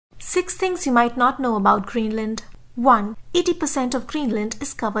6 things you might not know about Greenland. 1. 80% of Greenland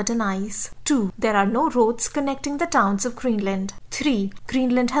is covered in ice. 2. There are no roads connecting the towns of Greenland. 3.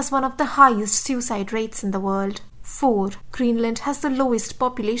 Greenland has one of the highest suicide rates in the world. 4. Greenland has the lowest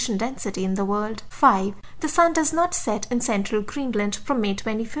population density in the world. 5. The sun does not set in central Greenland from May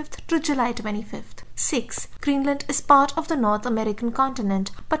 25th to July 25th. 6. Greenland is part of the North American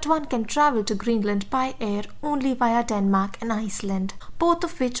continent, but one can travel to Greenland by air only via Denmark and Iceland, both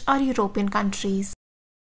of which are European countries.